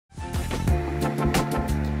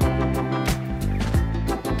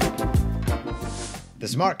The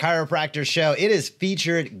Smart Chiropractor Show. It is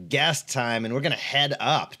featured guest time, and we're going to head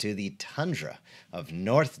up to the tundra of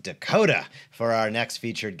North Dakota for our next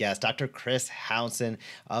featured guest, Dr. Chris Howson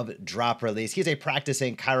of Drop Release. He's a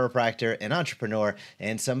practicing chiropractor, an entrepreneur,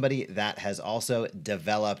 and somebody that has also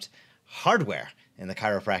developed hardware in the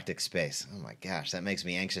chiropractic space. Oh my gosh, that makes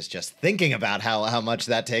me anxious just thinking about how much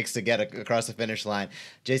that takes to get across the finish line.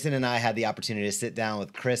 Jason and I had the opportunity to sit down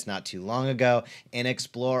with Chris not too long ago and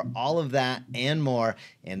explore all of that and more.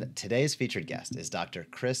 And today's featured guest is Dr.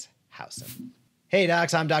 Chris Howson. Hey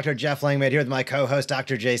docs, I'm Dr. Jeff Langmaid here with my co-host,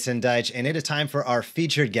 Dr. Jason Deitch, and it is time for our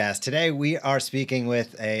featured guest. Today we are speaking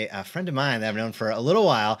with a friend of mine that I've known for a little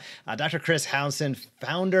while, Dr. Chris Howson,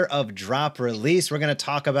 founder of Drop Release. We're going to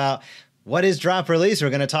talk about what is Drop Release.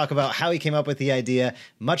 We're going to talk about how he came up with the idea,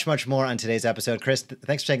 much more on today's episode. Chris,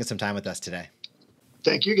 thanks for taking some time with us today.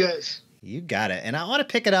 Thank you, guys. You got it. And I want to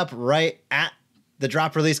pick it up right at the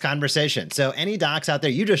Drop Release conversation. So any docs out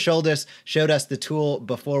there, you just showed us the tool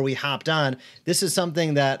before we hopped on. This is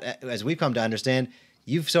something that, as we've come to understand,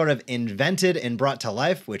 you've sort of invented and brought to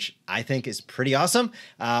life, which I think is pretty awesome.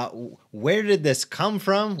 Where did this come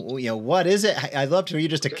from? What is it? I'd love for you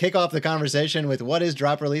just to kick off the conversation with what is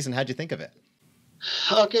Drop Release and how'd you think of it?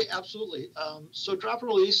 Okay, absolutely. So Drop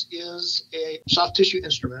Release is a soft tissue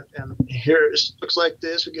instrument. And here it looks like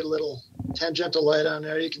this. We get a little tangential light on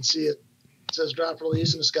there. You can see it. It says Drop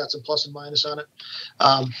Release, and it's got some plus and minus on it.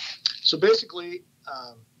 So basically,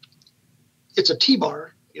 it's a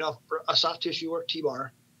T-bar, for a soft tissue or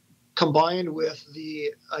T-bar, combined with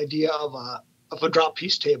the idea of a drop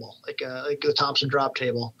piece table, like the Thompson drop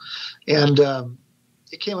table. And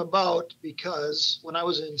it came about because when I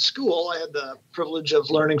was in school, I had the privilege of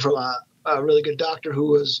learning from a really good doctor who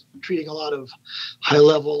was treating a lot of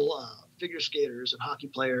high-level figure skaters and hockey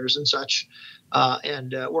players and such,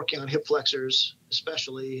 and working on hip flexors,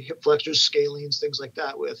 especially hip flexors, scalenes, things like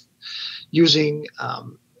that, with using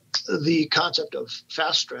the concept of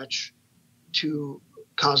fast stretch to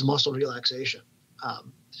cause muscle relaxation.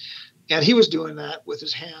 And he was doing that with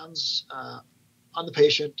his hands on the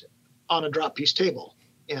patient on a drop piece table.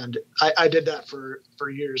 And I did that for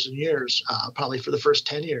years and years, probably for the first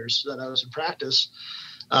 10 years that I was in practice.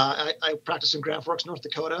 I practice in Grand Forks, North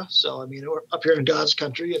Dakota. So, we're up here in God's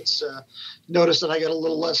country. It's notice that I got a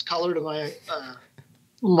little less color to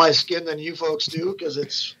my skin than you folks do because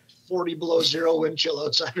it's 40 below zero wind chill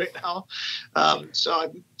outside right now. So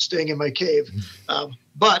I'm staying in my cave.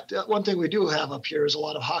 But one thing we do have up here is a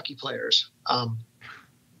lot of hockey players.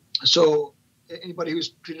 So anybody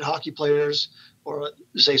who's treated hockey players or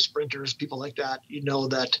say sprinters, people like that,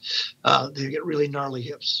 that they get really gnarly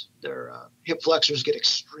hips. Their hip flexors get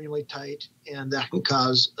extremely tight, and that can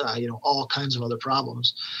cause, all kinds of other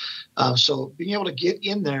problems. So being able to get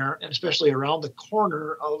in there, and especially around the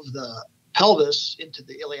corner of the pelvis into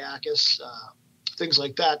the iliacus, things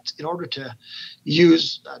like that, in order to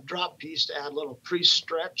use a drop piece to add a little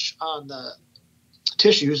pre-stretch on the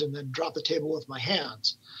tissues and then drop the table with my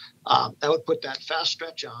hands. That would put that fast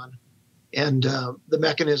stretch on. And the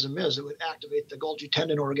mechanism is it would activate the Golgi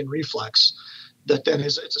tendon organ reflex. That then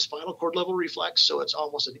it's a spinal cord level reflex, so it's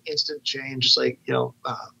almost an instant change. It's like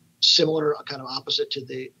similar, kind of opposite to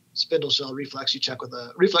the spindle cell reflex you check with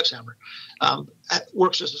a reflex hammer. It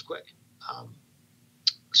works just as quick.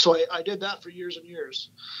 So I did that for years and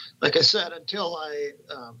years, like I said, until I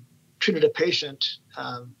treated a patient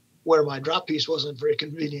where my drop piece wasn't very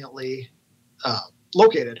conveniently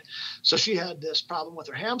located. So she had this problem with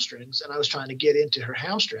her hamstrings, and I was trying to get into her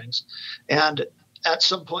hamstrings. And at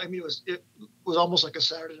some point, it was almost like a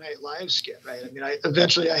Saturday Night Live skit, right?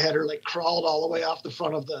 Eventually I had her like crawled all the way off the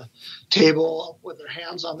front of the table with her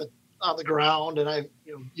hands on the ground, and I,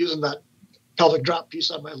 using that pelvic drop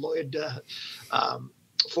piece on my Lloyd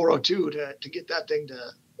 402 to get that thing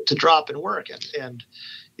to drop and work. And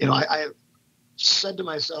I said to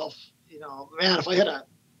myself, man, if I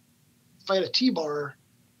had a T-bar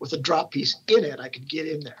with a drop piece in it, I could get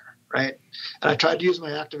in there, right? And I tried to use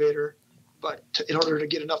my activator, but in order to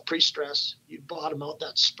get enough pre-stress, you'd bottom out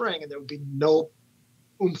that spring and there would be no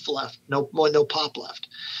oomph left, no pop left.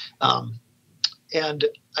 And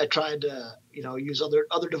I tried to, use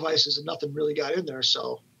other devices and nothing really got in there.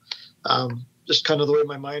 So just kind of the way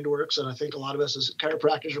my mind works. And I think a lot of us as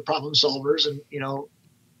chiropractors are problem solvers and,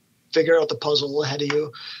 figure out the puzzle ahead of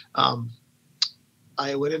you.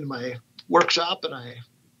 I went into my workshop and I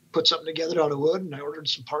put something together out of wood, and I ordered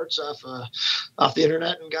some parts off the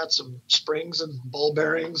internet and got some springs and ball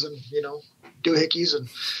bearings and, doohickeys and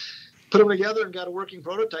put them together and got a working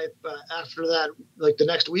prototype after that, like the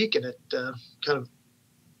next week. And it kind of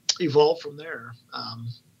evolved from there.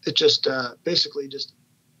 It just basically just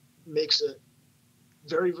makes it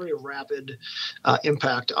very, very rapid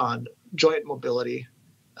impact on joint mobility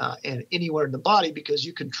and anywhere in the body, because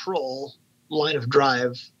you control line of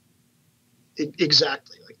drive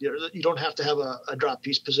exactly. Like you don't have to have a drop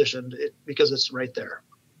piece positioned because it's right there.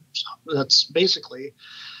 So that's basically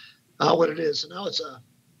what it is. So now it's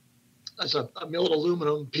a milled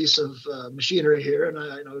aluminum piece of machinery here, and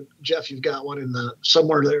I know, Jeff, you've got one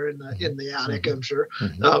somewhere there in the attic, I'm sure.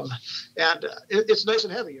 And it's nice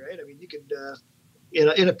and heavy, right? I mean, you could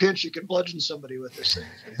in a pinch you could bludgeon somebody with this thing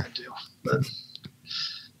if you had to. But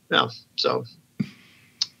yeah, so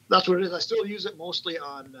that's what it is. I still use it mostly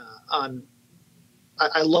on.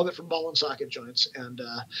 I love it for ball and socket joints, and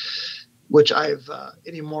which I've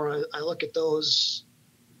anymore. I look at those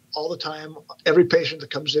all the time. Every patient that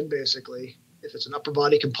comes in, basically, if it's an upper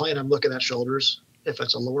body complaint, I'm looking at shoulders. If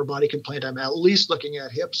it's a lower body complaint, I'm at least looking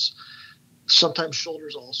at hips, sometimes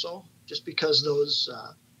shoulders also, just because those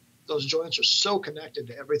joints are so connected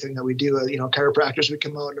to everything that we do. Chiropractors, we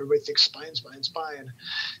come out and everybody thinks spine, spine, spine.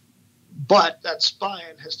 But that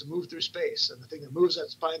spine has to move through space. And the thing that moves that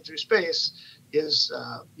spine through space is,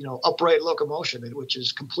 upright locomotion, which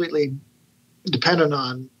is completely dependent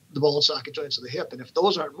on the ball and socket joints of the hip. And if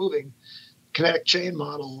those aren't moving, kinetic chain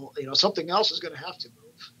model, something else is going to have to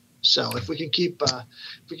move. So if we can keep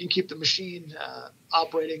the machine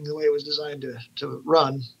operating the way it was designed to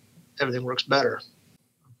run, everything works better.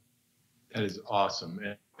 That is awesome.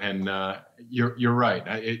 And you're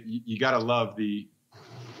right. You got to love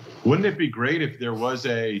wouldn't it be great if there was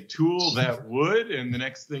a tool that would, and the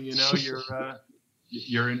next thing you know,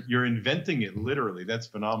 you're inventing it literally. That's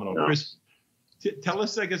phenomenal. Yeah. Chris, tell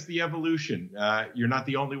us, I guess, the evolution. You're not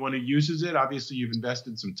the only one who uses it. Obviously, you've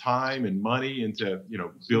invested some time and money into,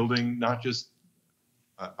 building not just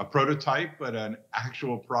a prototype, but an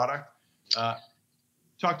actual product.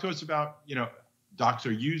 Talk to us about, docs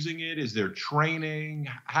are using it. Is there training?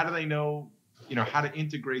 How do they know, how to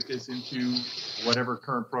integrate this into whatever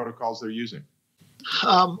current protocols they're using?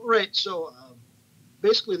 Right. So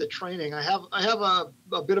basically the training, I have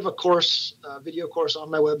a bit of a course, video course on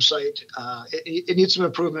my website. It needs some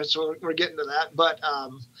improvement, so we're getting to that. But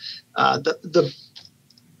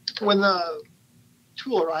when the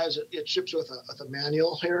tool arrives, it ships with a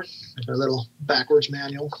manual here, a little backwards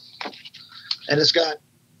manual, and it's got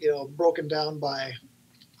broken down by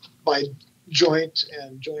joint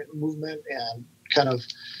and joint movement, and kind of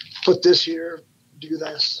put this here, do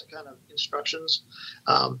this kind of instructions.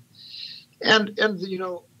 And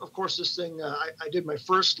of course, this thing, I did my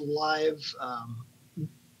first live,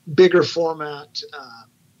 bigger format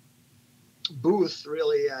booth.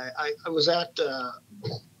 Really, I was at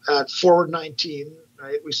Forward 19.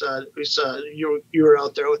 Right, we saw you were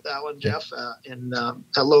out there with that one, Jeff,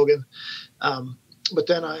 at Logan. But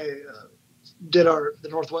then I did the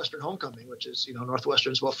Northwestern Homecoming, which is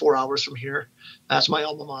Northwestern's about 4 hours from here. That's my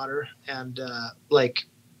alma mater, and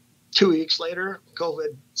 2 weeks later,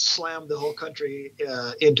 COVID slammed the whole country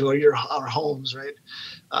into our homes, right?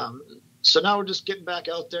 So now we're just getting back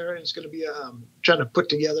out there, and it's going to be trying to put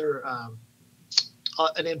together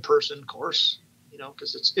an in-person course,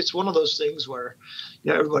 because it's one of those things where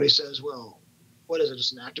everybody says, well, what is it,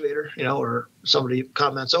 just an activator, or somebody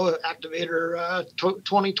comments, oh, activator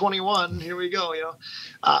 2021, here we go,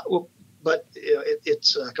 but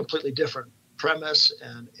it's a completely different premise,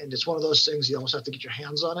 and it's one of those things you almost have to get your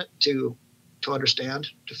hands on it to understand,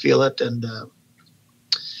 to feel it, and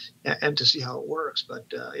to see how it works. But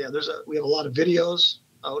we have a lot of videos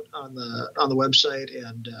out on the website,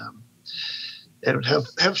 and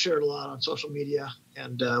have shared a lot on social media,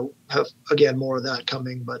 and have again more of that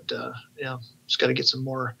coming. But just got to get some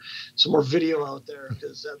more video out there,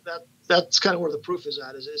 because that's kind of where the proof is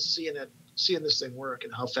at, is seeing this thing work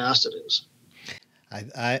and how fast it is.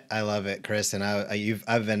 I love it, Chris, and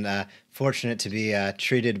I've been fortunate to be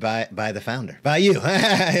treated by the founder, by you,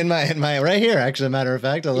 in my right here, actually, matter of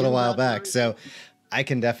fact, a little while back. So I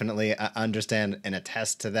can definitely understand and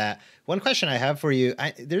attest to that. One question I have for you,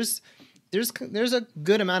 there's a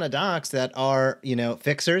good amount of docs that are,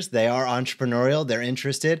 fixers. They are entrepreneurial. They're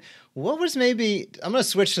interested. What was maybe, I'm going to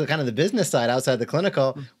switch to kind of the business side outside the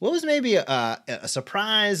clinical. What was maybe a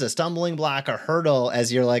surprise, a stumbling block, a hurdle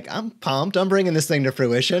as you're like, I'm pumped, I'm bringing this thing to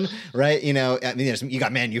fruition, right? You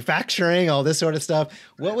got manufacturing, all this sort of stuff.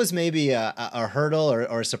 What was maybe a hurdle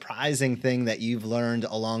or a surprising thing that you've learned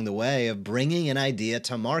along the way of bringing an idea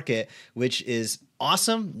to market, which is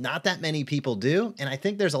awesome? Not that many people do. And I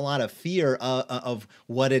think there's a lot of fear of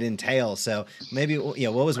what it entails. So maybe,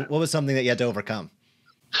 what was something that you had to overcome?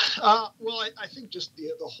 Well, I think just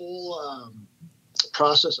the whole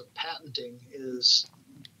process of patenting is,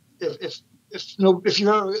 if if you've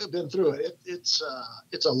ever been through it, it's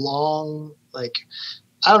a long, like,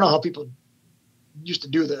 I don't know how people used to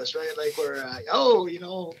do this, right? Like where,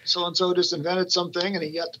 so-and-so just invented something and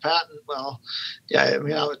he got the patent. Well, yeah, I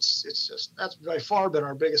mean, it's just, that's by far been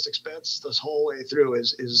our biggest expense this whole way through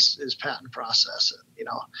is patent process, and,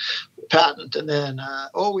 patent. And then,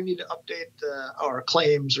 we need to update our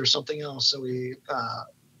claims or something else. So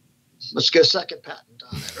let's get a second patent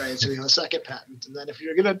on it, right? So we have a second patent. And then if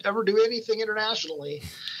you're going to ever do anything internationally,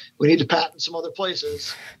 we need to patent some other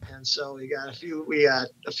places. And so we got a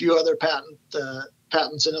few other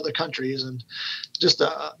patents in other countries, and just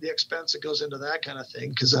the expense that goes into that kind of thing.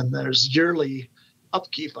 Because then there's yearly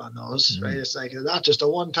upkeep on those, right? It's like not just a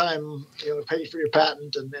one-time, pay for your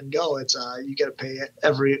patent and then go. It's you got to pay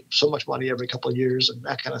so much money every couple of years and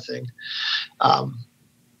that kind of thing.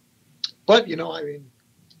 But I mean,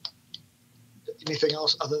 anything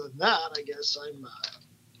else other than that, I guess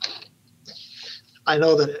I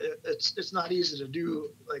know that it's not easy to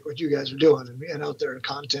do like what you guys are doing and being out there in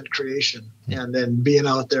content creation and then being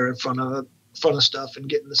out there in front of stuff and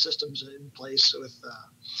getting the systems in place with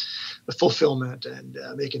fulfillment and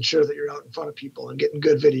making sure that you're out in front of people and getting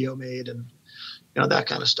good video made, and that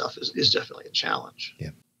kind of stuff is definitely a challenge. Yeah.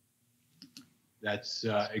 That's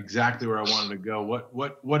exactly where I wanted to go.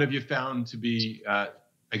 What have you found to be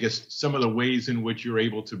I guess some of the ways in which you're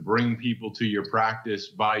able to bring people to your practice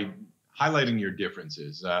by highlighting your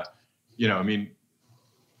differences? I mean,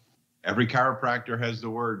 every chiropractor has the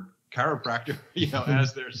word chiropractor,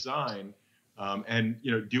 as their sign, and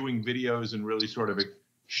doing videos and really sort of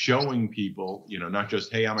showing people, not just,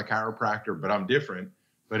 hey, I'm a chiropractor, but I'm different,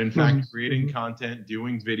 but in fact, creating content,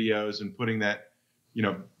 doing videos, and putting that,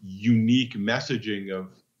 unique messaging of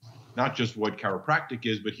not just what chiropractic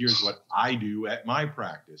is, but here's what I do at my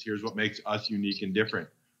practice. Here's what makes us unique and different.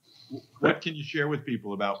 What can you share with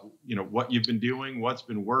people about, what you've been doing, what's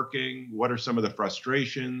been working, what are some of the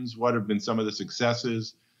frustrations, what have been some of the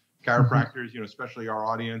successes? Chiropractors, especially our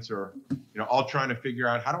audience, are, all trying to figure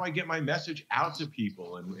out, how do I get my message out to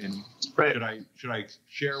people? And right. should I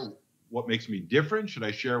share what makes me different? Should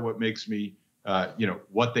I share what makes me,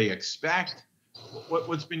 what they expect?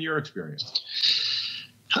 What's been your experience?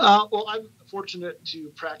 Well, I'm fortunate to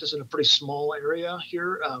practice in a pretty small area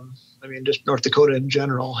here. I mean, just North Dakota in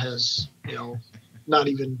general has, not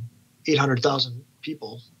even 800,000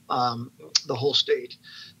 people, the whole state.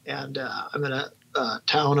 And I'm in a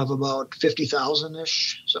town of about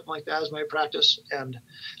 50,000-ish, something like that is my practice. And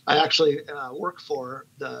I actually work for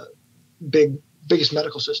the biggest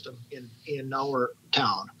medical system in our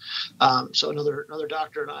town. So another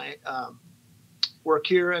doctor and I work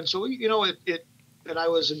here. And so, and I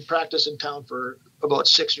was in practice in town for about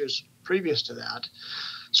 6 years previous to that.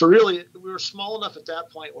 So really, we were small enough at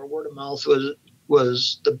that point where word of mouth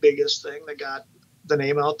was the biggest thing that got the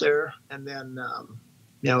name out there. And then,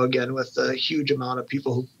 again, with the huge amount of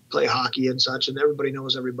people who play hockey and such, and everybody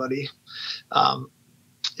knows everybody.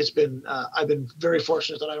 It's been, I've been very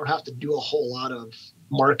fortunate that I don't have to do a whole lot of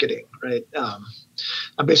marketing, right?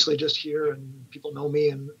 I'm basically just here and people know me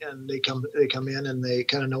and they come in and they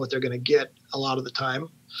kind of know what they're going to get a lot of the time.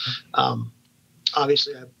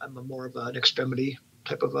 Obviously I'm more of an extremity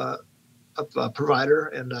type of a provider,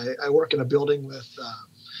 and I work in a building with,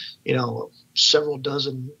 several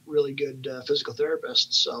dozen really good physical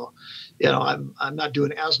therapists. So, I'm not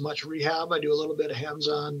doing as much rehab. I do a little bit of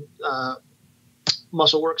hands-on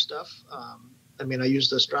muscle work stuff. I use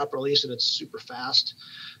the strap release and it's super fast,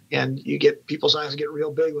 and you get people's eyes get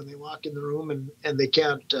real big when they walk in the room and they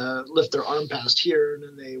can't lift their arm past here, and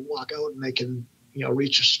then they walk out and they can,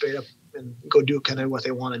 reach straight up and go do kind of what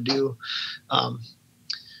they want to do.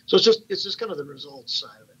 So it's just kind of the results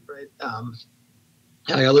side of it, right?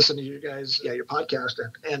 I listen to you guys, your podcast,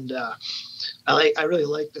 and I really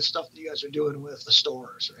like the stuff that you guys are doing with the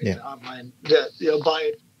stores, right? Yeah. Online,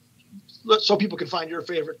 so people can find your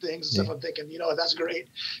favorite things and stuff. I'm thinking, that's great.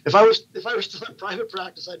 If I was still in private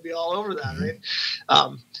practice, I'd be all over that, right?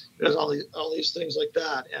 There's all these things like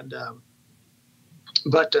that, and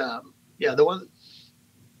the one,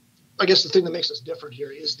 I guess the thing that makes us different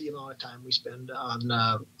here is the amount of time we spend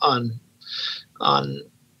on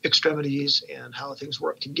extremities and how things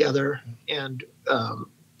work together, and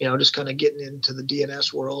just kind of getting into the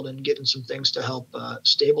DNS world and getting some things to help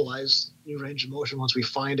stabilize new range of motion once we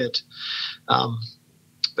find it.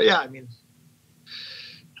 Again,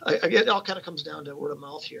 it all kind of comes down to word of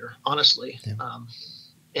mouth here, honestly. Yeah.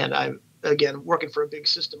 And I'm, again, working for a big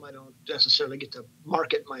system, I don't necessarily get to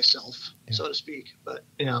market myself, so to speak. But,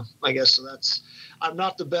 I guess so I'm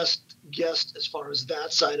not the best guest as far as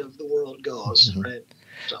that side of the world goes, right?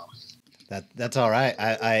 So. That's all right.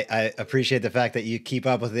 I appreciate the fact that you keep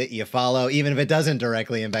up with it, you follow, even if it doesn't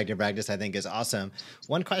directly impact your practice, I think is awesome.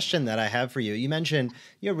 One question that I have for you, you mentioned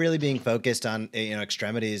you're really being focused on,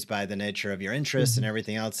 extremities by the nature of your interests and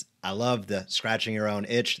everything else. I love the scratching your own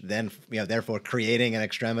itch, then, therefore creating an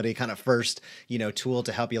extremity kind of first, tool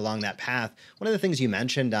to help you along that path. One of the things you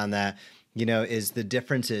mentioned on that, is the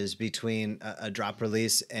differences between a drop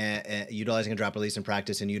release and utilizing a drop release in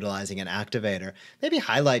practice and utilizing an activator. Maybe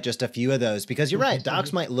highlight just a few of those, because you're right.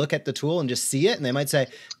 Docs might look at the tool and just see it, and they might say,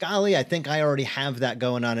 golly, I think I already have that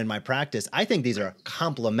going on in my practice. I think these are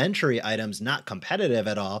complementary items, not competitive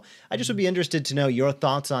at all. I just would be interested to know your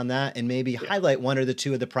thoughts on that, and maybe highlight one or the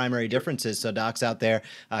two of the primary differences so docs out there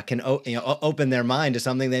can open their mind to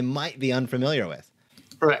something they might be unfamiliar with.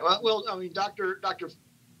 Right. Well, I mean, Dr.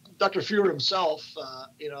 Fuhrer himself,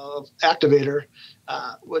 of activator,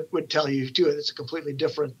 would tell you too. It's a completely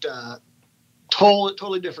different,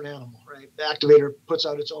 totally different animal, right? The activator puts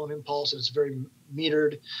out its own impulse, and it's a very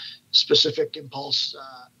metered, specific impulse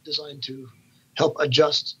designed to help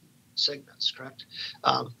adjust segments. Correct.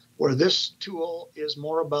 Where this tool is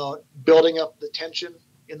more about building up the tension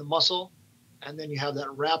in the muscle, and then you have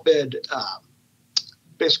that rapid.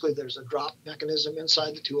 Basically, there's a drop mechanism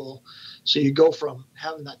inside the tool. So you go from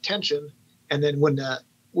having that tension, and then when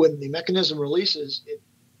the mechanism releases, it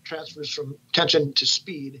transfers from tension to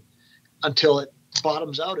speed until it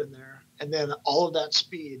bottoms out in there. And then all of that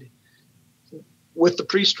speed with the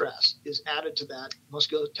pre-stress is added to that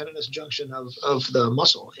musculotendinous junction of the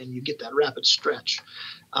muscle, and you get that rapid stretch.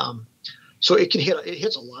 So it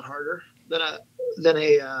hits a lot harder than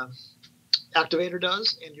a activator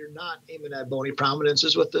does, and you're not aiming at bony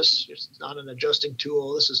prominences with this. It's not an adjusting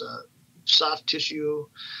tool. This is a soft tissue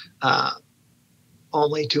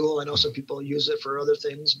only tool. I know some people use it for other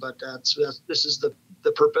things, but this is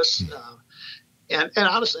the purpose. And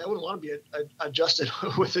honestly, I wouldn't want to be adjusted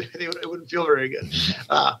with it. It wouldn't feel very good.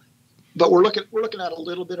 But we're looking at a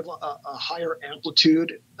little bit of a higher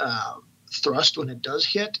amplitude thrust when it does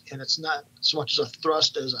hit, and it's not so much as a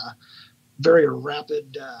thrust as a very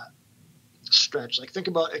rapid stretch. Like, think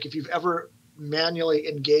about if you've ever manually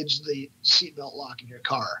engaged the seatbelt lock in your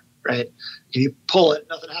car, right? You pull it,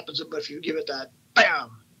 nothing happens, but if you give it that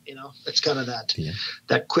bam, it's kind of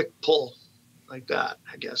that quick pull like that,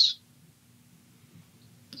 I guess.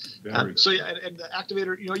 And the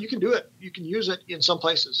activator, you can do it. You can use it in some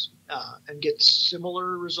places and get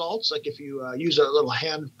similar results. Like if you use a little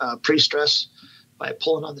hand pre-stress by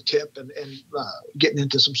pulling on the tip and getting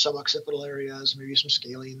into some suboccipital areas, maybe some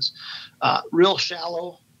scalenes, real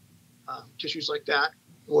shallow tissues like that,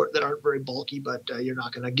 that aren't very bulky, but you're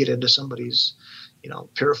not going to get into somebody's,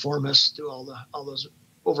 piriformis through all those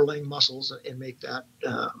overlaying muscles and make that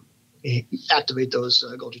activate those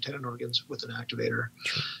Golgi tendon organs with an activator.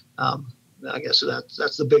 I guess so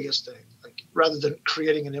that's the biggest thing. Like, rather than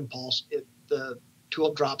creating an impulse, the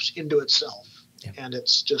tool drops into itself, and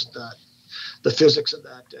it's just the physics of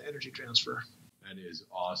that energy transfer. That is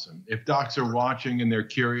awesome. If docs are watching and they're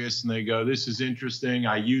curious and they go, this is interesting,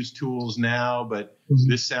 I use tools now, but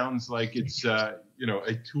this sounds like it's, a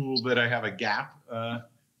tool that I have a gap,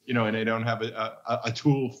 and I don't have a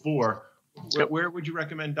tool for, where would you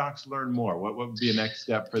recommend docs learn more? What would be a next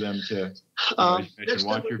step for them to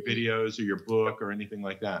watch your videos or your book or anything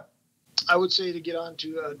like that? I would say to get on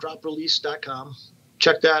to droprelease.com,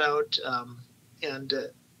 check that out. And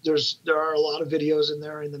there are a lot of videos in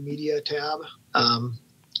there in the media tab.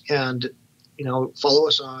 And follow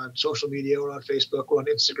us on social media. We're on Facebook, we're on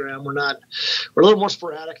Instagram. We're a little more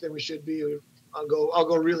sporadic than we should be. I'll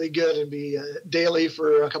go really good and be daily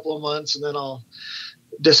for a couple of months, and then I'll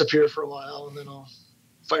disappear for a while, and then I'll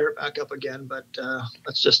fire it back up again. But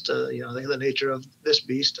that's just the nature of this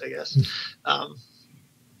beast, I guess. I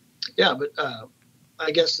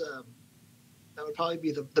guess that would probably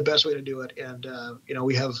be the best way to do it. And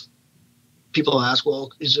we have people ask,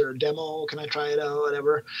 well, is there a demo? Can I try it out?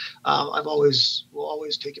 Whatever. We'll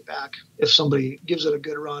always take it back if somebody gives it a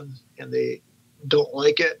good run and they don't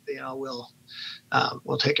like it.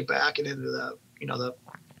 We'll take it back, and into the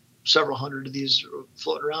several hundred of these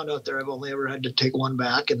floating around out there, I've only ever had to take one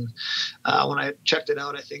back. And when I checked it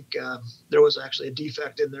out, I think there was actually a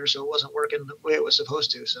defect in there, so it wasn't working the way it was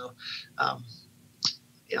supposed to. So,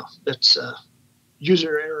 it's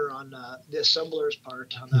user error on the assembler's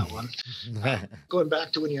part on that one. Going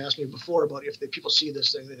back to when you asked me before about if people see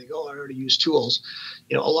this thing, they think, oh, I already use tools.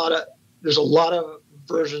 There's a lot of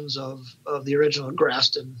versions of the original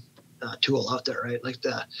Graston tool out there, right? Like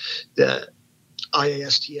the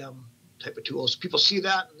IASTM type of tools. People see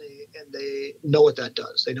that and they know what that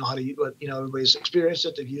does. They know how to use it. Everybody's experienced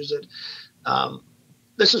it. They've used it.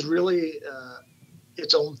 this is really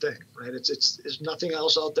its own thing, right? There's nothing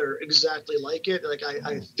else out there exactly like it. Like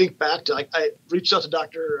I think back to, like, I reached out to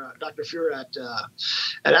Dr. Fuhr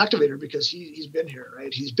at Activator because he's been here,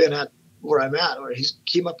 right? He's been at where I'm at, or he's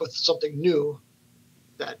came up with something new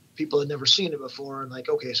that people had never seen it before. And like,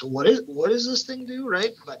 okay, so what does this thing do,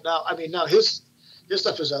 right? But now, I mean, now his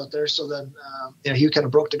stuff is out there. So then, he kind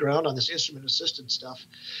of broke the ground on this instrument assisted stuff.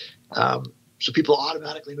 So people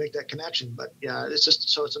automatically make that connection. But yeah, it's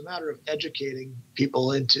just, so it's a matter of educating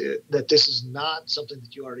people into that this is not something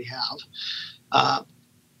that you already have.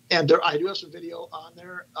 And I do have some video on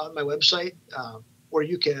there on my website where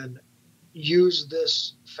you can use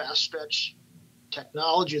this fast stretch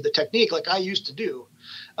technology, the technique like I used to do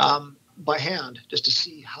by hand, just to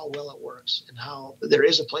see how well it works and how there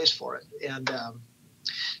is a place for it. And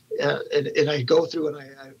I go through and I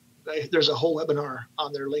there's a whole webinar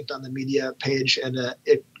on there linked on the media page, and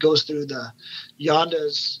it goes through the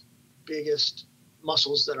Yanda's biggest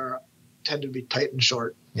muscles that tend to be tight and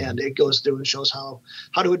short. And it goes through and shows how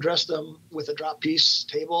to address them with a drop piece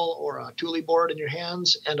table or a Thule board in your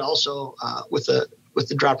hands, and also with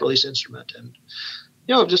the drop release instrument. And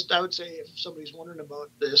just, I would say, if somebody's wondering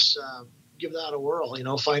about this, give that a whirl.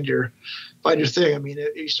 Find your thing. I mean,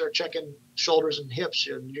 you start checking shoulders and hips,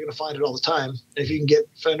 and you're going to find it all the time. And if you can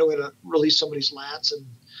find a way to release somebody's lats and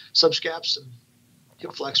subscaps and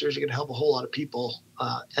hip flexors, you're going to help a whole lot of people,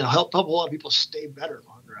 and help a lot of people stay better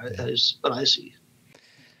longer. That is what I see.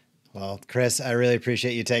 Well, Chris, I really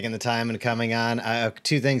appreciate you taking the time and coming on. I have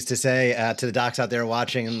two things to say to the docs out there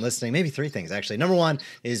watching and listening, maybe three things, actually. Number one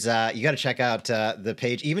is you got to check out the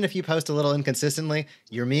page. Even if you post a little inconsistently,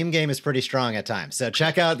 your meme game is pretty strong at times. So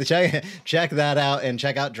check that out and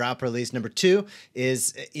check out Drop Release. Number two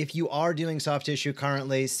is, if you are doing soft tissue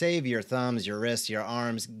currently, save your thumbs, your wrists, your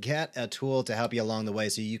arms. Get a tool to help you along the way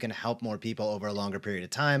so you can help more people over a longer period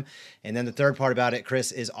of time. And then the third part about it,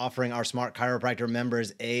 Chris is offering our Smart Chiropractor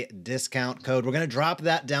members a discount code. We're going to drop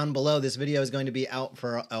that down below. This video is going to be out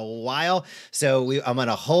for a while, so I'm going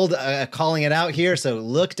to hold calling it out here. So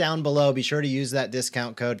look down below. Be sure to use that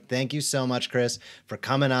discount code. Thank you so much, Chris, for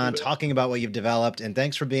coming on, talking about what you've developed, and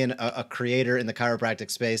thanks for being a creator in the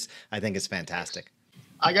chiropractic space. I think it's fantastic.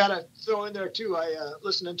 I got to throw in there too.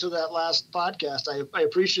 Listening to that last podcast, I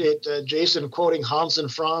appreciate Jason quoting Hans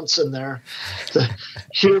and Franz in there.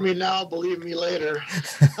 Hear me now, believe me later.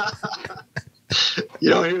 You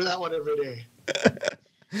don't hear that one every day.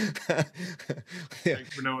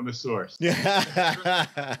 Thanks for knowing the source.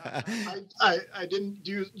 I didn't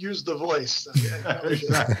use the voice.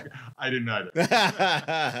 I didn't either.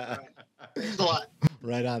 Thanks a lot.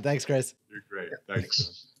 Right on. Thanks, Chris. You're great.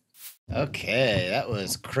 Thanks. Okay, that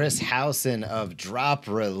was Chris Howson of Drop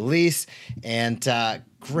Release, and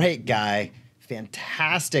great guy,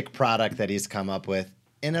 fantastic product that he's come up with,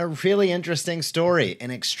 and a really interesting story.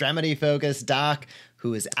 An extremity-focused doc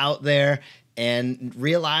who is out there and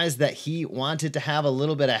realized that he wanted to have a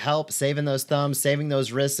little bit of help saving those thumbs, saving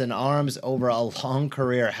those wrists and arms over a long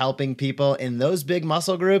career, helping people in those big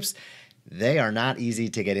muscle groups. They are not easy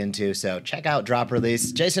to get into, so check out Drop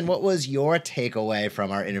Release. Jason, what was your takeaway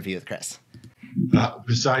from our interview with Chris?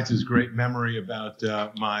 Besides his great memory about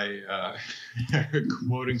my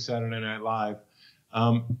quoting Saturday Night Live,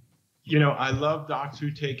 I love docs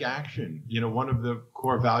who take action. One of the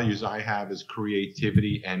core values I have is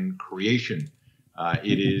creativity and creation.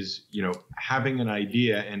 It is, having an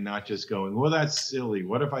idea and not just going, well, that's silly.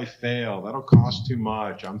 What if I fail? That'll cost too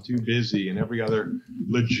much. I'm too busy. And every other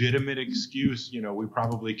legitimate excuse, we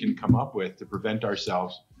probably can come up with to prevent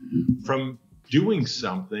ourselves from doing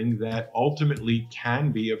something that ultimately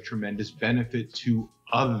can be of tremendous benefit to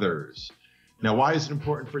others. Now, why is it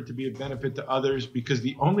important for it to be of benefit to others? Because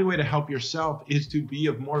the only way to help yourself is to be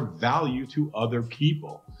of more value to other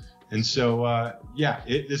people. And so,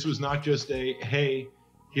 this was not just a, hey,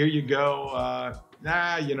 here you go.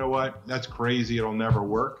 You know what? That's crazy. It'll never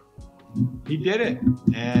work. He did it.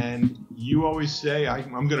 And you always say,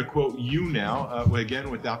 I'm going to quote you now, again,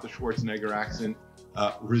 without the Schwarzenegger accent,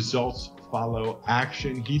 results follow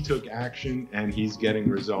action. He took action and he's getting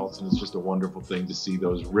results. And it's just a wonderful thing to see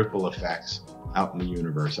those ripple effects out in the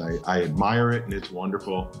universe. I admire it, and it's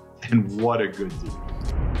wonderful. And what a good dude.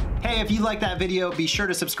 Hey, if you like that video, be sure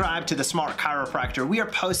to subscribe to The Smart Chiropractor. We are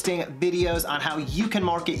posting videos on how you can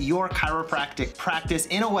market your chiropractic practice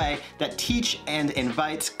in a way that teach and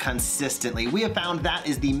invites consistently. We have found that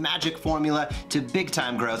is the magic formula to big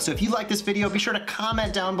time growth. So if you like this video, be sure to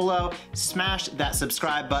comment down below, smash that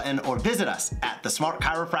subscribe button, or visit us at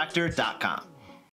thesmartchiropractor.com.